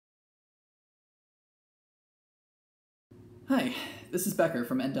Hi, this is Becker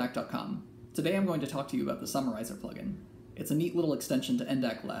from enDAQ.com. Today I'm going to talk to you about the Summarizer plugin. It's a neat little extension to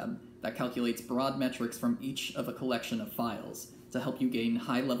enDAQ Lab that calculates broad metrics from each of a collection of files to help you gain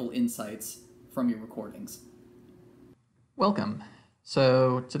high-level insights from your recordings. Welcome.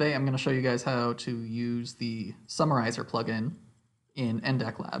 So today I'm going to show you guys how to use the Summarizer plugin in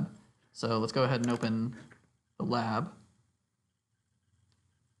enDAQ Lab. So let's go ahead and open the lab.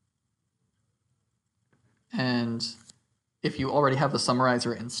 And if you already have the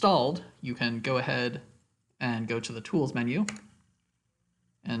Summarizer installed, you can go ahead and go to the Tools menu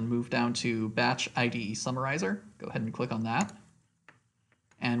and move down to Batch IDE Summarizer. Go ahead and click on that.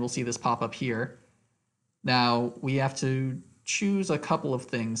 And we'll see this pop up here. Now, we have to choose a couple of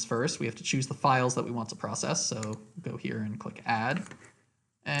things first. We have to choose the files that we want to process. So go here and click Add.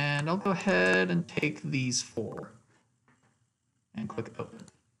 And I'll go ahead and take these 4 and click Open.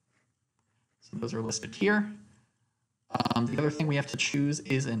 So those are listed here. The other thing we have to choose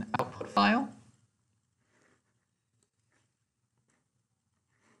is an output file.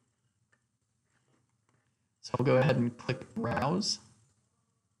 So I'll go ahead and click Browse.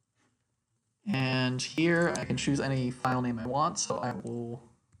 And here I can choose any file name I want. So I will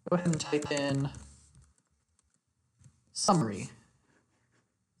go ahead and type in summary.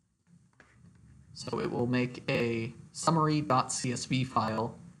 So it will make a summary.csv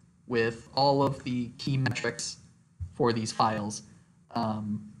file with all of the key metrics for these files.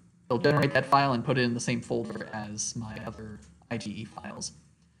 It'll generate that file and put it in the same folder as my other IDE files.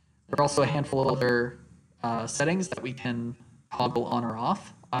 There are also a handful of other settings that we can toggle on or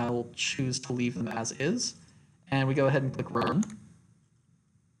off. I'll choose to leave them as is, and we go ahead and click Run.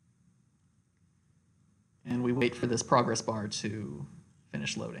 And we wait for this progress bar to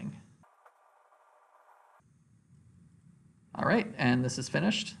finish loading. All right, and this is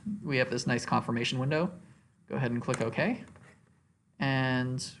finished. We have this nice confirmation window. Go ahead and click OK.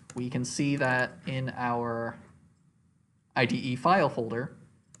 And we can see that in our IDE file folder,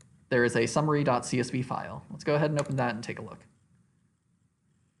 there is a summary.csv file. Let's go ahead and open that and take a look.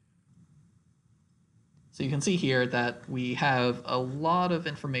 So you can see here that we have a lot of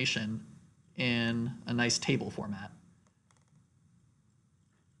information in a nice table format.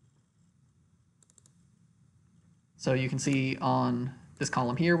 So you can see on this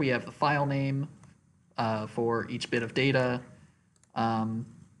column here, we have the file name for each bit of data,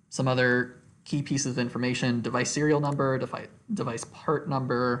 some other key pieces of information, device serial number, device part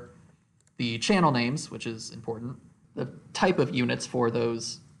number, the channel names, which is important, the type of units for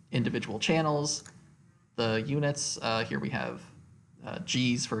those individual channels, the units, here we have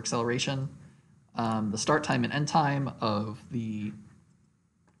G's for acceleration, the start time and end time of the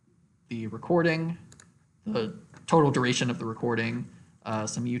recording, the total duration of the recording,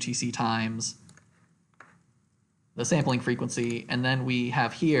 some UTC times, the sampling frequency, and then we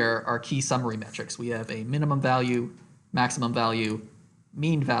have here our key summary metrics. We have a minimum value, maximum value,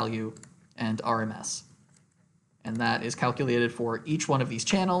 mean value, and RMS. And that is calculated for each one of these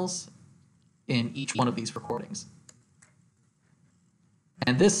channels in each one of these recordings.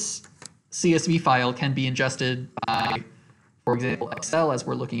 And this CSV file can be ingested by, for example, Excel, as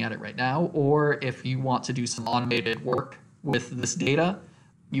we're looking at it right now, or if you want to do some automated work with this data,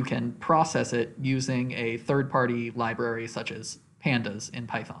 you can process it using a third-party library such as Pandas in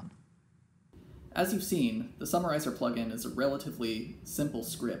Python. As you've seen, the Summarizer plugin is a relatively simple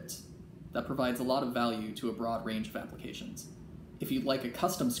script that provides a lot of value to a broad range of applications. If you'd like a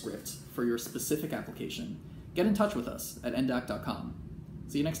custom script for your specific application, get in touch with us at enDAQ.com.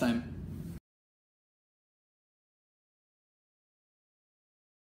 See you next time.